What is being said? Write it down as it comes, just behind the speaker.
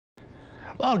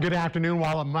Well, good afternoon.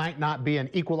 While it might not be an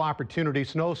equal opportunity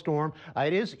snowstorm,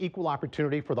 it is equal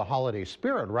opportunity for the holiday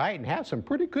spirit, right? And have some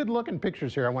pretty good looking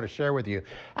pictures here I want to share with you.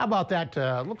 How about that?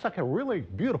 Looks like a really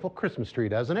beautiful Christmas tree,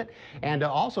 doesn't it? And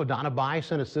also Donna Bai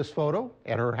sent us this photo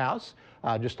at her house.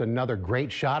 Just another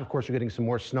great shot. Of course, you're getting some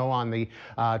more snow on the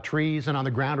trees and on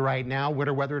the ground right now.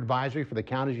 Winter weather advisory for the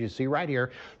counties you see right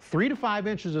here. 3 to 5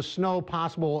 inches of snow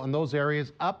possible in those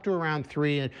areas, up to around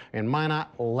 3 and Minot,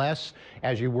 less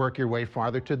as you work your way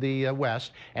farther to the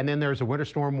west. And then there's a winter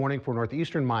storm warning for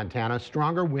northeastern Montana.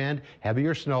 Stronger wind,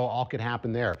 heavier snow, all could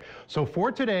happen there. So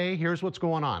for today, here's what's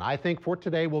going on. I think for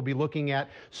today, we'll be looking at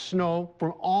snow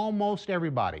from almost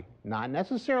everybody. Not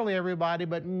necessarily everybody,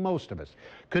 but most of us.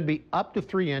 Could be up to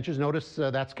 3 inches. Notice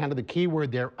that's kind of the key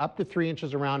word there, up to 3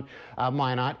 inches around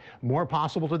Minot. More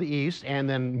possible to the east, and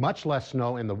then much less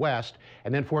snow in the west.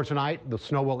 And then for tonight, the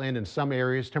snow will end in some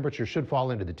areas. Temperatures should fall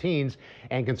into the teens.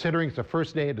 And considering it's the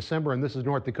first day of December and this is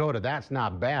North Dakota, that's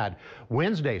not bad.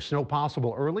 Wednesday, snow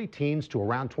possible early, teens to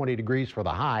around 20 degrees for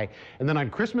the high. And then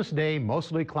on Christmas Day,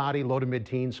 mostly cloudy, low to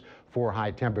mid-teens for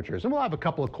high temperatures. And we'll have a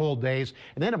couple of cold days,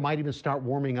 and then it might even start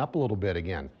warming up a little bit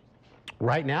again.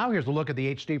 Right now, here's a look at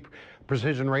the HD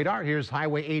Precision Radar. Here's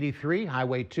Highway 83,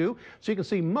 Highway 2. So you can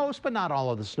see most, but not all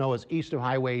of the snow is east of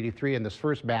Highway 83 in this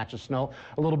first batch of snow.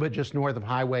 A little bit just north of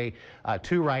Highway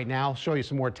 2 right now. I'll show you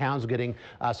some more towns getting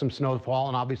some snowfall,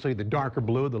 and obviously the darker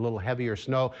blue, the little heavier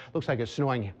snow. Looks like it's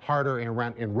snowing harder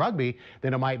in Rugby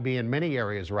than it might be in many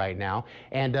areas right now.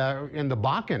 And in the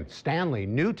Bakken, Stanley,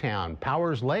 Newtown,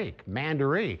 Powers Lake,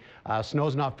 Mandaree,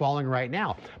 snow's not falling right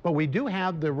now. But we do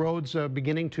have the roads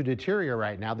beginning to deteriorate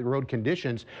right now, the road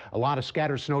conditions. A lot of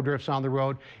scattered snow drifts on the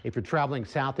road. If you're traveling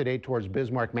south today towards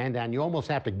Bismarck, Mandan, you almost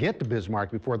have to get to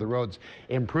Bismarck before the roads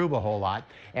improve a whole lot.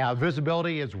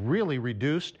 Visibility is really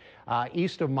reduced.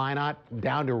 East of Minot,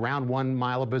 down to around 1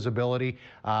 mile of visibility.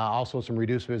 Also some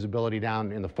reduced visibility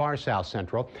down in the far south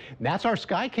central. That's our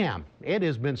Skycam. It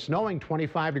has been snowing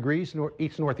 25 degrees,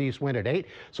 east-northeast wind at 8,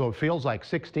 so it feels like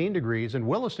 16 degrees. In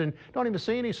Williston, don't even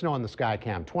see any snow on the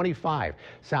Skycam, 25.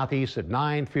 Southeast at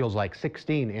 9, feels like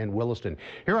 16 in Williston.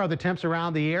 Here are the temps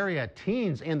around the area.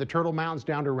 Teens in the Turtle Mountains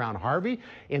down to around Harvey.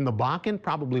 In the Bakken,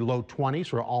 probably low 20s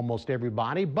for almost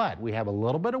everybody, but we have a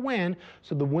little bit of wind,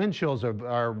 so the wind chills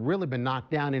are really been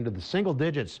knocked down into the single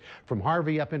digits from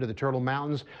Harvey up into the Turtle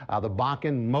Mountains. The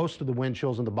Bakken, most of the wind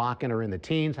chills in the Bakken are in the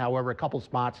teens. However, a couple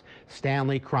spots,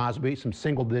 Stanley, Crosby, some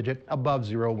single digit above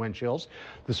 0 wind chills.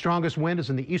 The strongest wind is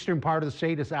in the eastern part of the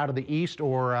state. It's out of the east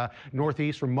or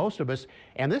northeast for most of us.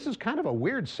 And this is kind of a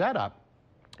weird setup,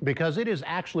 because it is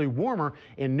actually warmer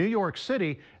in New York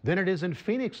City than it is in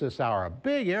Phoenix this hour. A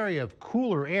big area of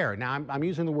cooler air. Now, I'm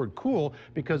using the word cool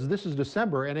because this is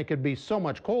December and it could be so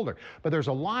much colder. But there's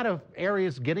a lot of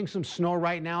areas getting some snow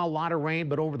right now, a lot of rain.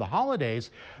 But over the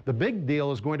holidays, the big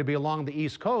deal is going to be along the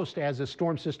East Coast, as this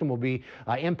storm system will be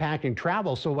impacting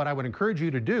travel. So what I would encourage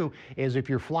you to do is, if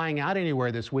you're flying out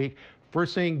anywhere this week,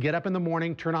 first thing, get up in the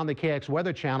morning, turn on the KX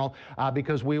Weather Channel,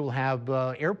 because we will have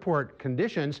airport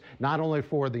conditions, not only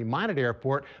for the Minot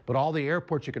Airport, but all the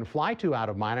airports you can fly to out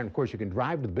of Minot. And of course, you can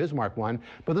drive to the Bismarck one.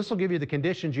 But this will give you the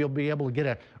conditions. You'll be able to get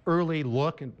an early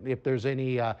look if there's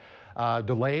any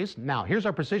delays. Now, here's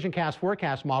our PrecisionCast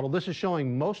forecast model. This is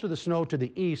showing most of the snow to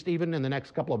the east, even in the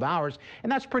next couple of hours,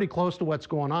 and that's pretty close to what's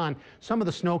going on. Some of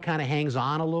the snow kind of hangs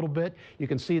on a little bit. You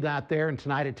can see that there, and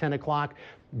tonight at 10 o'clock,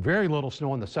 very little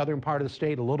snow in the southern part of the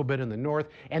state, a little bit in the north,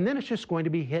 and then it's just going to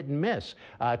be hit and miss.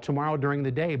 Tomorrow during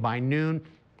the day, by noon,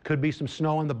 could be some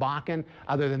snow in the Bakken.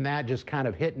 Other than that, just kind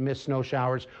of hit and miss snow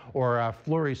showers or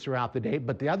flurries throughout the day.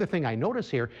 But the other thing I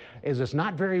notice here is it's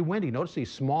not very windy. Notice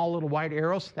these small little white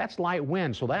arrows? That's light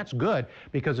wind, so that's good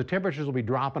because the temperatures will be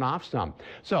dropping off some.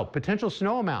 So potential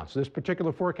snow amounts. This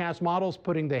particular forecast model is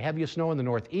putting the heaviest snow in the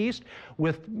northeast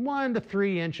with 1 to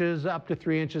 3 inches, up to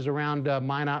 3 inches around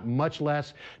Minot, much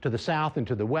less to the south and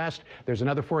to the west. There's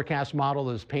another forecast model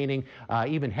that is painting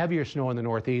even heavier snow in the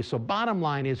northeast. So bottom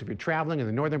line is, if you're traveling in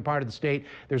the northern part of the state,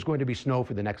 there's going to be snow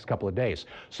for the next couple of days.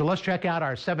 So let's check out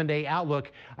our 7-day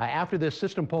outlook. After this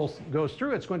system pulse goes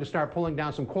through, it's going to start pulling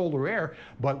down some colder air.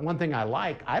 But one thing I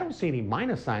like, I don't see any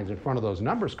minus signs in front of those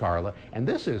numbers, Carla. And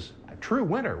this is true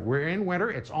winter. We're in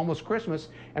winter. It's almost Christmas,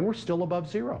 and we're still above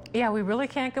 0. Yeah, we really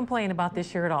can't complain about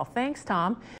this year at all. Thanks,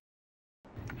 Tom.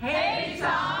 Hey,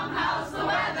 Tom, how's the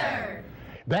weather?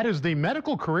 That is the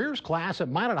medical careers class at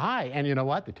Minot High. And you know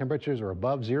what? The temperatures are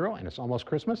above zero and it's almost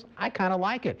Christmas. I kind of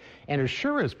like it. And it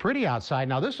sure is pretty outside.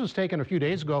 Now, this was taken a few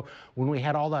days ago when we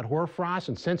had all that hoarfrost.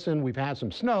 And since then, we've had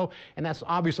some snow. And that's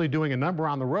obviously doing a number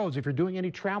on the roads. If you're doing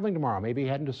any traveling tomorrow, maybe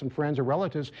heading to some friends or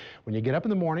relatives, when you get up in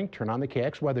the morning, turn on the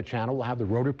KX Weather Channel. We'll have the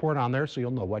road report on there so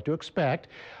you'll know what to expect.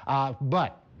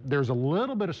 But there's a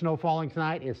little bit of snow falling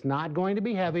tonight. It's not going to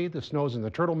be heavy. The snow's in the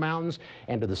Turtle Mountains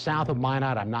and to the south of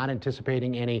Minot. I'm not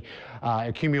anticipating any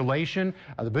accumulation.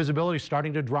 The visibility is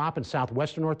starting to drop in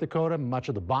southwestern North Dakota, much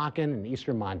of the Bakken and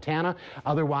eastern Montana.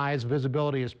 Otherwise,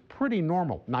 visibility is pretty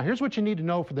normal. Now, here's what you need to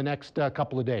know for the next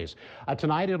couple of days.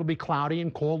 Tonight, it'll be cloudy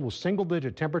and cold with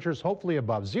single-digit temperatures, hopefully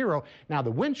above zero. Now,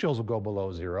 the wind chills will go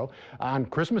below zero. On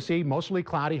Christmas Eve, mostly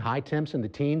cloudy, high temps in the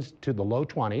teens to the low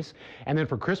 20s. And then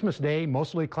for Christmas Day,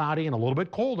 mostly cloudy and a little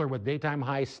bit colder with daytime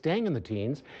highs staying in the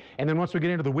teens. And then once we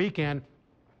get into the weekend,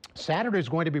 Saturday is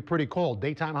going to be pretty cold.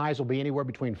 Daytime highs will be anywhere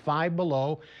between 5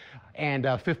 below and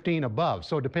 15 above.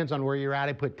 So it depends on where you're at.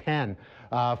 I put 10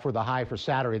 for the high for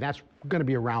Saturday. That's going to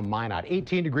be around Minot.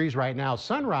 18 degrees right now.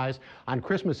 Sunrise on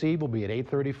Christmas Eve will be at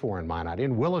 8:34 in Minot.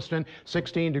 In Williston,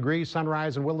 16 degrees.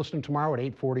 Sunrise in Williston tomorrow at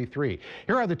 8:43.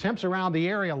 Here are the temps around the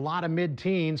area. A lot of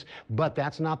mid-teens, but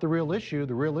that's not the real issue.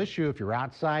 The real issue, if you're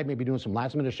outside, maybe doing some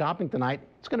last-minute shopping tonight,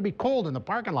 it's going to be cold in the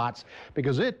parking lots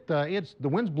because the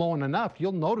wind's blowing enough.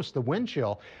 You'll notice the wind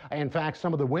chill. In fact,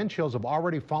 some of the wind chills have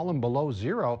already fallen below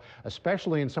zero,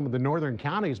 especially in some of the northern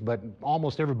counties, but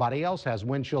almost everybody else has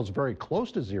wind chills very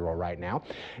close to zero right now.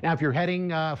 Now, if you're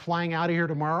flying out of here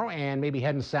tomorrow and maybe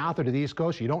heading south or to the East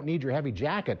Coast, you don't need your heavy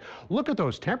jacket. Look at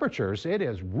those temperatures. It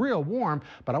is real warm,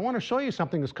 but I want to show you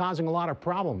something that's causing a lot of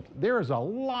problems. There is a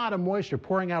lot of moisture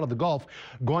pouring out of the Gulf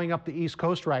going up the East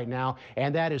Coast right now,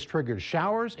 and that has triggered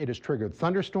showers. It has triggered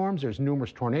thunderstorms. There's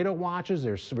numerous tornado watches.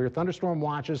 There's severe thunderstorm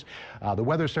watches. The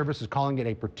Weather Service is calling it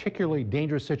a particularly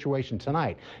dangerous situation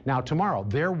tonight. Now, tomorrow,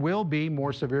 there will be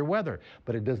more severe weather,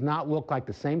 but it does not look like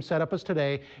the same setup as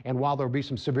today, and while there will be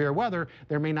some severe weather,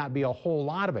 there may not be a whole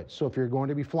lot of it. So if you're going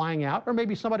to be flying out, or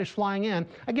maybe somebody's flying in,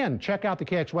 again, check out the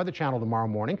KX Weather Channel tomorrow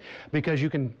morning because you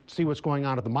can see what's going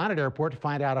on at the Minot Airport to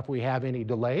find out if we have any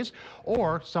delays,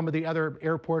 or some of the other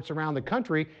airports around the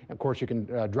country. Of course, you can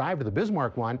drive to the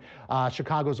Bismarck one.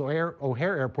 Chicago's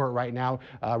O'Hare Airport right now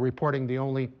reporting the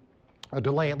only a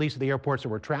delay, at least at the airports that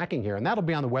we're tracking here, and that'll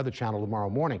be on the Weather Channel tomorrow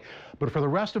morning. But for the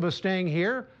rest of us staying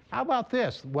here, how about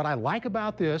this? What I like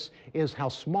about this is how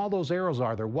small those arrows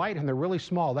are. They're white and they're really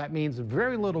small. That means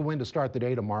very little wind to start the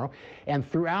day tomorrow. And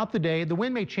throughout the day, the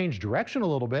wind may change direction a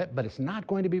little bit, but it's not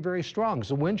going to be very strong.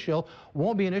 So wind chill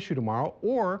won't be an issue tomorrow,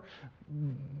 or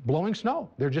blowing snow.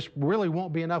 There just really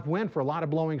won't be enough wind for a lot of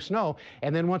blowing snow.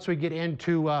 And then once we get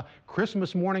into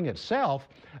Christmas morning itself,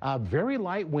 very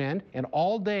light wind, and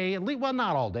all day, at least, well,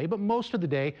 not all day, but most of the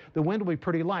day, the wind will be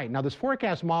pretty light. Now, this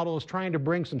forecast model is trying to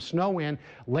bring some snow in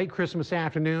late Christmas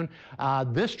afternoon.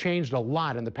 This changed a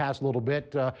lot in the past little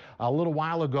bit. A little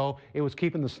while ago, it was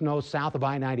keeping the snow south of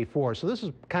I-94. So this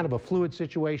is kind of a fluid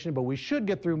situation, but we should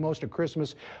get through most of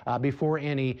Christmas before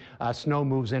any snow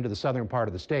moves into the southern part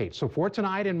of the state. So for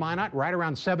tonight in Minot, right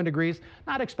around 7 degrees.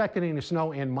 Not expecting any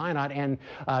snow in Minot. And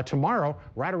tomorrow,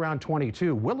 right around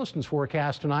 22. Williston's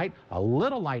forecast tonight, a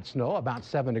little light snow, about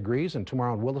 7 degrees. And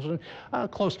tomorrow in Williston,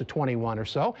 close to 21 or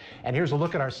so. And here's a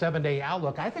look at our 7-day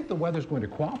outlook. I think the weather's going to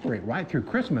cooperate right through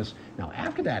Christmas. Now,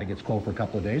 after that, it gets cold for a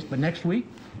couple of days. But next week,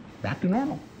 back to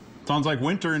normal. Sounds like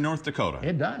winter in North Dakota.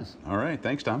 It does. All right.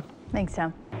 Thanks, Tom. Thanks,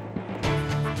 Tom.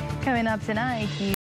 Coming up tonight,